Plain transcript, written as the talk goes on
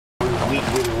week,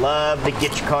 we love to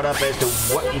get you caught up as to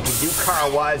what you can do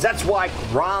car-wise. That's why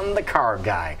Ron the Car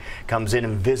Guy comes in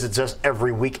and visits us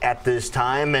every week at this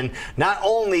time. And not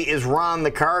only is Ron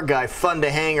the Car Guy fun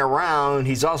to hang around,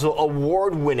 he's also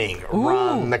award-winning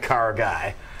Ron the Car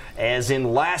Guy. As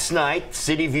in last night,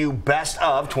 City View Best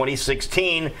of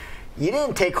 2016, you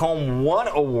didn't take home one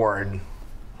award,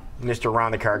 Mr.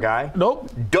 Ron the Car Guy.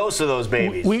 Nope. Dose of those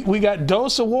babies. We got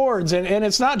dose awards, and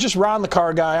it's not just Ron the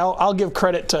Car Guy. I'll give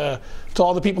credit to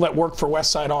all the people that work for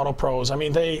Westside Auto Pros. I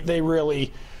mean, they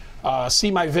really see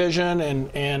my vision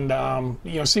and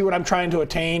you know, see what I'm trying to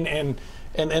attain,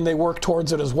 and they work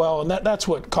towards it as well. And that's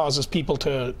what causes people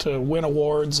to win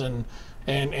awards and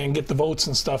get the votes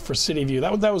and stuff for City View.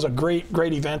 That was a great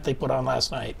event they put on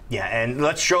last night. Yeah, and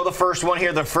let's show the first one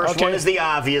here. The first one is the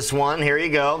obvious one. Here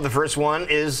you go. The first one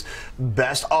is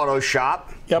Best Auto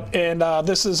Shop. Yep, and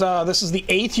this is the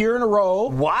 8th year in a row.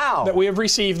 Wow. That we have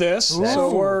received this. Ooh,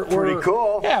 so we're pretty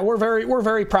cool. Yeah, we're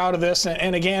very proud of this.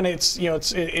 And again, it's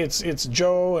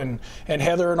Joe and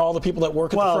Heather and all the people that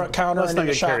work at the front counter and in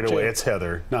the shop too. Let's not get carried away. It's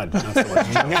Heather, not so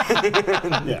much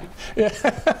Joe.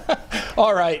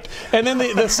 All right, and then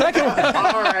the second one.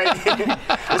 All right. The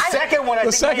second one, I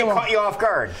think caught you off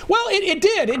guard. Well, it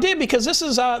did because this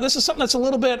is something that's a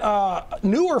little bit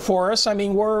newer for us. I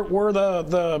mean, we're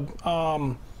the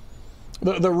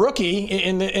rookie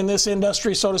in this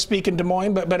industry, so to speak, in Des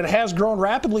Moines, but it has grown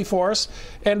rapidly for us.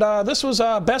 And this was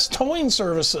Best Towing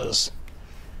Services.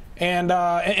 And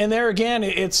there again,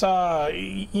 it's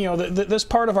you know, this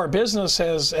part of our business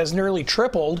has nearly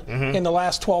tripled in the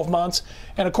last 12 months,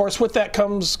 and of course with that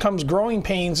comes growing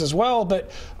pains as well. But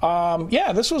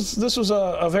yeah, this was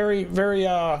a very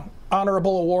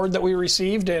honorable award that we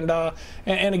received, and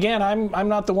again, I'm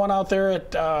not the one out there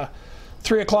at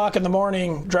 3 o'clock in the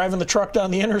morning driving the truck down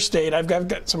the interstate. I've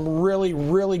got some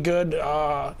really good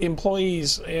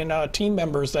employees and team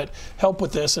members that help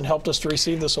with this and helped us to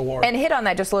receive this award. And hit on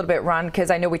that just a little bit, Ron,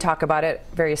 because I know we talk about it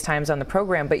various times on the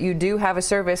program, but you do have a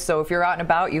service. So if you're out and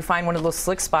about, you find one of those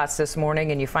slick spots this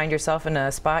morning and you find yourself in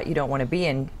a spot you don't want to be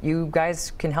in, you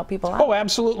guys can help people out. Oh,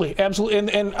 absolutely.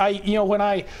 And I, you know, when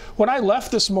I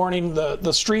left this morning,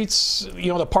 the streets,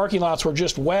 you know, the parking lots were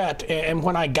just wet, and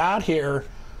when I got here,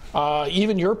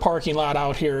 even your parking lot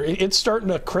out here, it's starting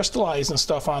to crystallize and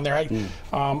stuff on there.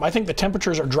 I think the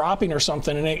temperatures are dropping or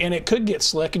something, and it could get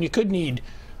slick, and you could need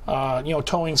you know,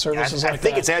 towing services like that. I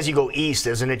think it's as you go east,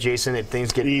 isn't it, Jason? That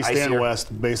things get east icier. and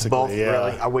west, basically. Both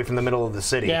really away from the middle of the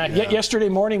city. Yeah. Yesterday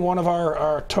morning, one of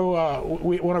our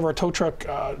tow truck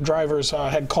drivers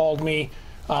had called me.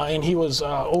 And he was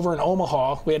over in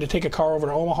Omaha. We had to take a car over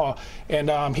to Omaha,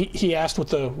 and he asked what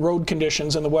the road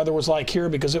conditions and the weather was like here,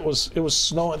 because it was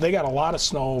snowing. They got a lot of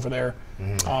snow over there.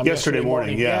 Yesterday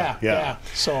morning. Yeah.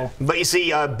 So, but you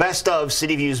see, Best of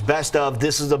City View's Best of.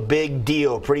 This is a big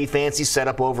deal. Pretty fancy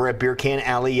setup over at Beer Can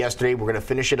Alley yesterday. We're going to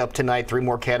finish it up tonight. 3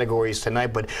 more categories tonight.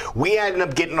 But we ended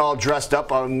up getting all dressed up.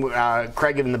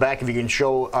 Craig, in the back, if you can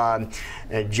show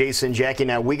Jason, Jackie.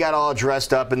 Now we got all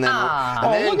dressed up, and then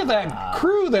look at that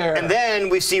crew there. And then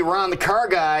we see Ron the Car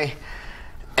Guy,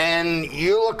 and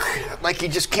you look like you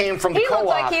just came from the co-op. He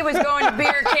looked like he was going to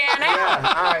Beer Can Alley.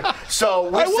 Yeah, all right. So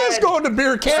I was going to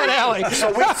Beer Can Alley.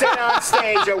 So we said on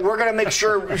stage, we're going to make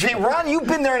sure. See, Ron, you've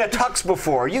been there in a tux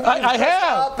before. I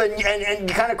have. Up and you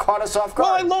kind of caught us off guard.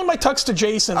 Well, I loaned my tux to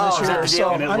Jason this year. So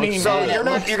I mean, so you're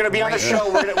going to be on the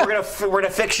show. We're going to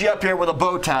fix you up here with a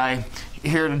bow tie.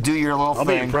 Here to do your little thing.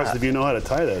 I'll be impressed if you know how to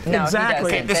tie that. No,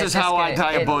 exactly. Okay, this is how I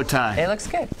tie a bow tie. It looks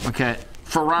good. Okay.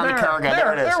 For Ron the Car Guy.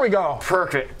 There it is. There we go.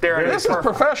 Perfect. There it is. This is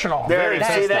professional. There it is.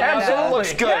 See that? Absolutely. It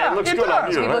looks good. Yeah, it looks it good does.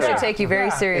 on you. People should take you very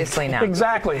seriously now.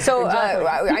 Exactly. So exactly.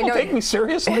 I know take me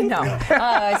seriously? No.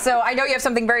 So I know you have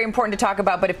something very important to talk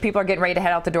about, but if people are getting ready to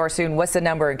head out the door soon, what's the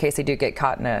number in case they do get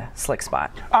caught in a slick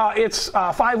spot? It's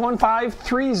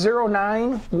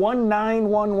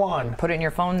 515-309-1911. Put it in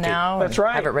your phone now. That's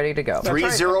right. Have it ready to go.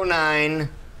 309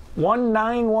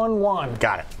 1911.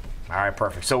 Got it. All right,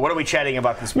 perfect. So what are we chatting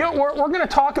about this morning? You know, we're going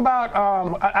to talk about,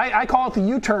 I call it the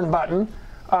U-turn button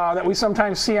that we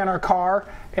sometimes see on our car.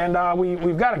 And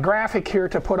we've got a graphic here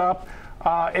to put up.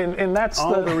 And that's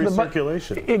the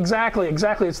recirculation. Exactly.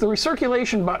 It's the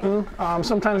recirculation button,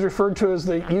 sometimes referred to as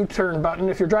the U-turn button.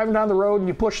 If you're driving down the road and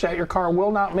you push that, your car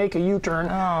will not make a U-turn.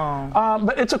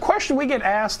 But it's a question we get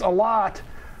asked a lot,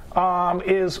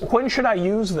 is when should I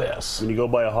use this? When you go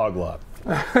by a hog lot.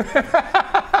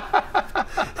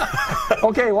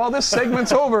 Okay, well, this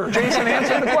segment's over. Jason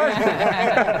answered the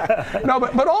question. No,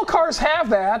 but all cars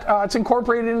have that. It's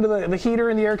incorporated into the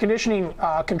heater and the air conditioning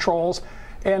controls.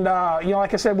 And, you know,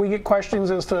 like I said, we get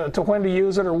questions as to when to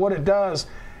use it or what it does.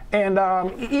 And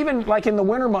even like in the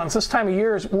winter months, this time of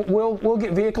year, we'll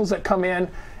get vehicles that come in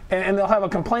and they'll have a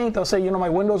complaint. They'll say, you know, my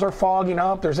windows are fogging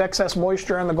up. There's excess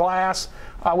moisture in the glass,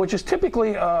 which is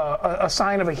typically a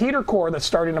sign of a heater core that's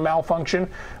starting to malfunction.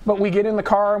 But we get in the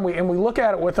car and we look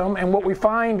at it with them, and what we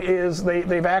find is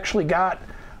they've actually got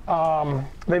the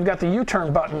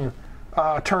U-turn button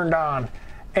turned on,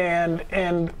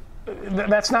 and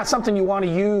that's not something you want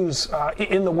to use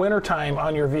in the wintertime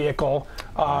on your vehicle.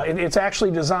 It's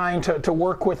actually designed to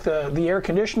work with the air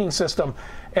conditioning system.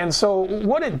 And so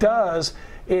what it does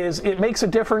is it makes a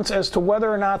difference as to whether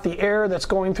or not the air that's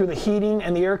going through the heating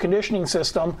and the air conditioning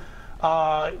system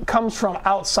comes from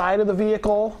outside of the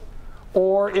vehicle,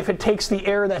 or if it takes the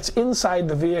air that's inside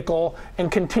the vehicle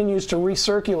and continues to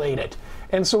recirculate it.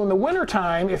 And so in the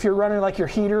wintertime, if you're running like your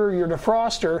heater or your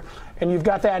defroster and you've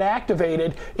got that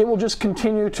activated, it will just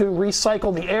continue to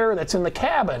recycle the air that's in the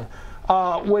cabin,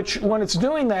 which when it's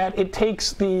doing that, it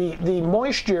takes the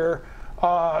moisture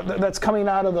that's coming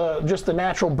out of just the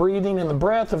natural breathing and the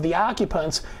breath of the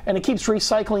occupants, and it keeps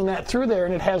recycling that through there,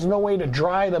 and it has no way to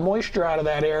dry the moisture out of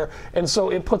that air, and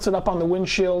so it puts it up on the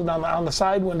windshield, on the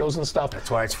side windows and stuff. That's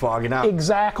why it's fogging up.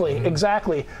 Exactly,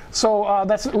 exactly. So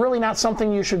that's really not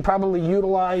something you should probably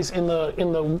utilize in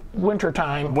the winter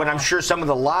time. When I'm sure some of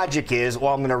the logic is,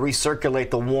 well, I'm going to recirculate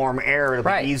the warm air.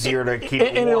 It'll be easier to keep it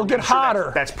warm. And it'll get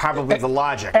hotter. That's probably the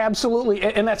logic. Absolutely,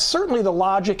 and that's certainly the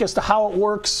logic as to how it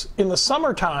works in the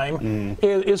summertime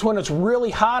is when it's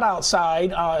really hot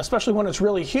outside, especially when it's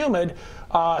really humid,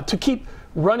 to keep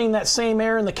running that same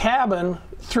air in the cabin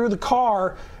through the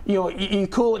car. You know, you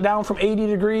cool it down from 80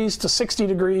 degrees to 60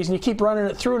 degrees, and you keep running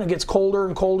it through, and it gets colder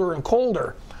and colder and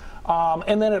colder.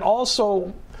 And then it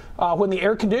also, when the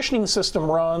air conditioning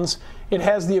system runs, it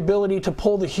has the ability to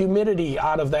pull the humidity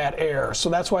out of that air. So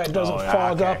that's why it doesn't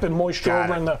fog up and moisture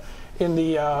over in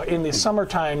the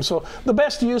summertime. So the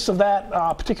best use of that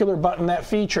particular button, that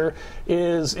feature,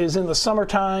 is in the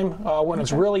summertime when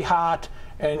it's really hot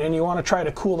and you want to try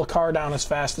to cool the car down as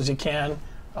fast as you can.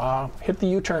 Hit the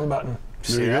U-turn button.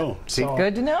 There you go. See,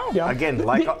 good to know. Yeah. Again,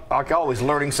 like always,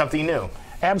 learning something new.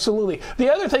 Absolutely. The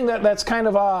other thing that's kind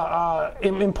of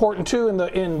important too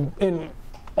in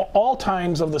all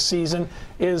times of the season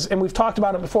is, and we've talked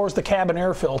about it before, is the cabin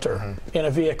air filter in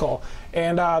a vehicle.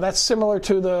 And that's similar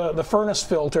to the furnace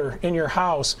filter in your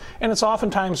house, and it's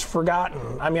oftentimes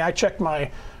forgotten. I mean, I checked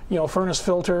my furnace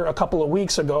filter a couple of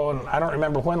weeks ago, and I don't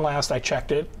remember when last I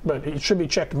checked it, but it should be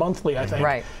checked monthly, I think.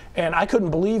 Right. And I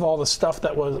couldn't believe all the stuff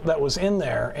that was in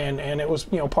there, and it was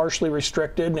partially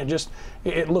restricted, and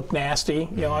it looked nasty.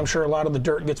 I'm sure a lot of the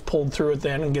dirt gets pulled through it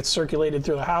then and gets circulated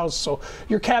through the house. So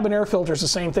your cabin air filter is the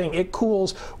same thing. It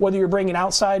cools whether you're bringing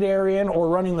outside air in or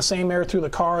running the same air through the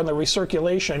car, and the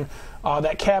recirculation.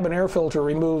 That cabin air filter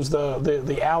removes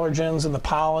the allergens and the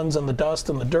pollens and the dust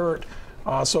and the dirt.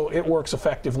 So it works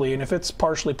effectively, and if it's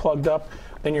partially plugged up,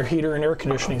 then your heater and air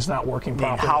conditioning is not working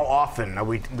properly. How often are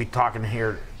we talking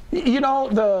here?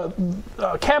 The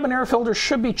cabin air filter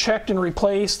should be checked and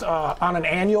replaced on an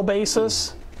annual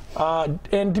basis.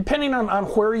 And depending on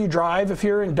where you drive, if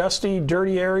you're in dusty,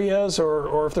 dirty areas,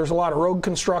 or if there's a lot of road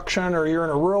construction, or you're in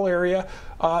a rural area,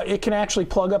 it can actually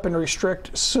plug up and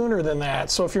restrict sooner than that.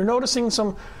 So if you're noticing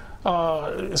some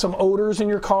odors in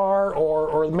your car,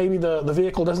 or maybe the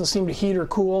vehicle doesn't seem to heat or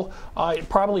cool, it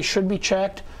probably should be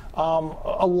checked.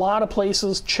 A lot of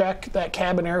places check that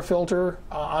cabin air filter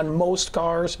on most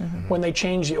cars when they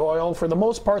change the oil. For the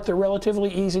most part, they're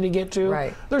relatively easy to get to.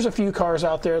 Right. There's a few cars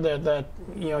out there that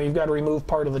you've got to remove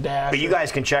part of the dash. But you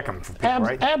guys can check them for people,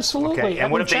 right? Absolutely. Okay.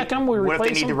 And what if check them, we what if replace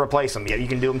they need them. to replace them? Yeah, you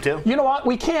can do them too? You know what?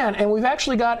 We can, and we've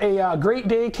actually got a Great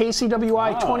Day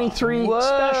KCWI 23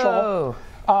 special.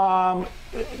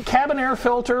 Cabin air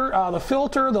filter, the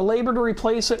filter, the labor to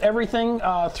replace it, everything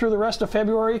through the rest of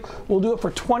February, we'll do it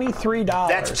for $23.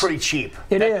 That's pretty cheap.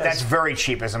 It is. That's very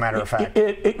cheap, as a matter of fact.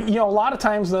 A lot of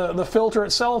times the filter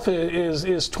itself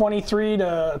is 23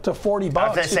 to 40 bucks. I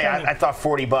was going to say, I thought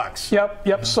 40 bucks.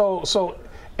 Yep. So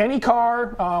any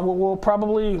car, we'll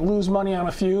probably lose money on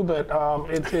a few, but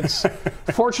it's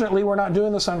fortunately we're not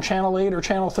doing this on Channel 8 or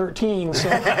Channel 13. So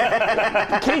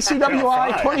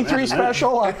KCWI 23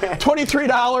 special,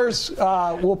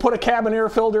 $23. We'll put a cabin air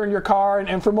filter in your car,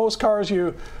 and for most cars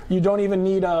you don't even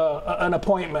need an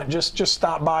appointment. Just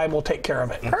stop by and we'll take care of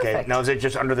it. Okay. Perfect. Now is it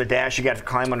just under the dash? You got to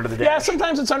climb under the dash? Yeah,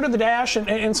 sometimes it's under the dash,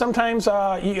 and sometimes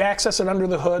you access it under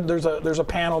the hood. There's a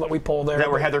panel that we pull there. Is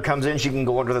that where Heather comes in? She can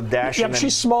go under the dash? Yep, and then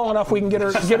she's small enough we can get her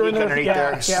in there.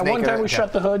 Yeah, one time we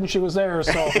shut the hood and she was there.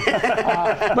 So,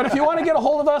 but if you want to get a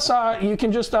hold of us, you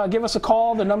can just give us a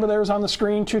call. The number there is on the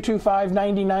screen,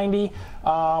 225-9090.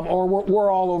 or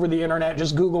we're all over the internet.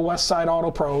 Just Google Westside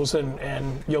Auto Pros,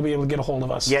 and you'll be able to get a hold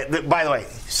of us. Yeah, by the way,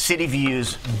 City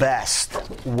View's best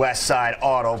Westside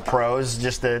Auto Pros,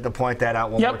 just to point that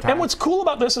out one more time. And what's cool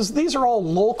about this is these are all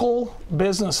local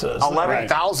businesses.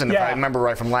 11,000, if I remember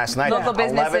right from last night. Local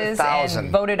businesses 11,000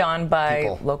 and voted on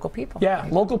by local people. Yeah,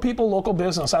 local people, local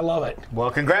business. I love it.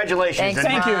 Well, congratulations. Thanks,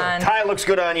 Thank you. Ron. Tie looks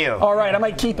good on you. All right, I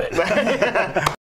might keep it.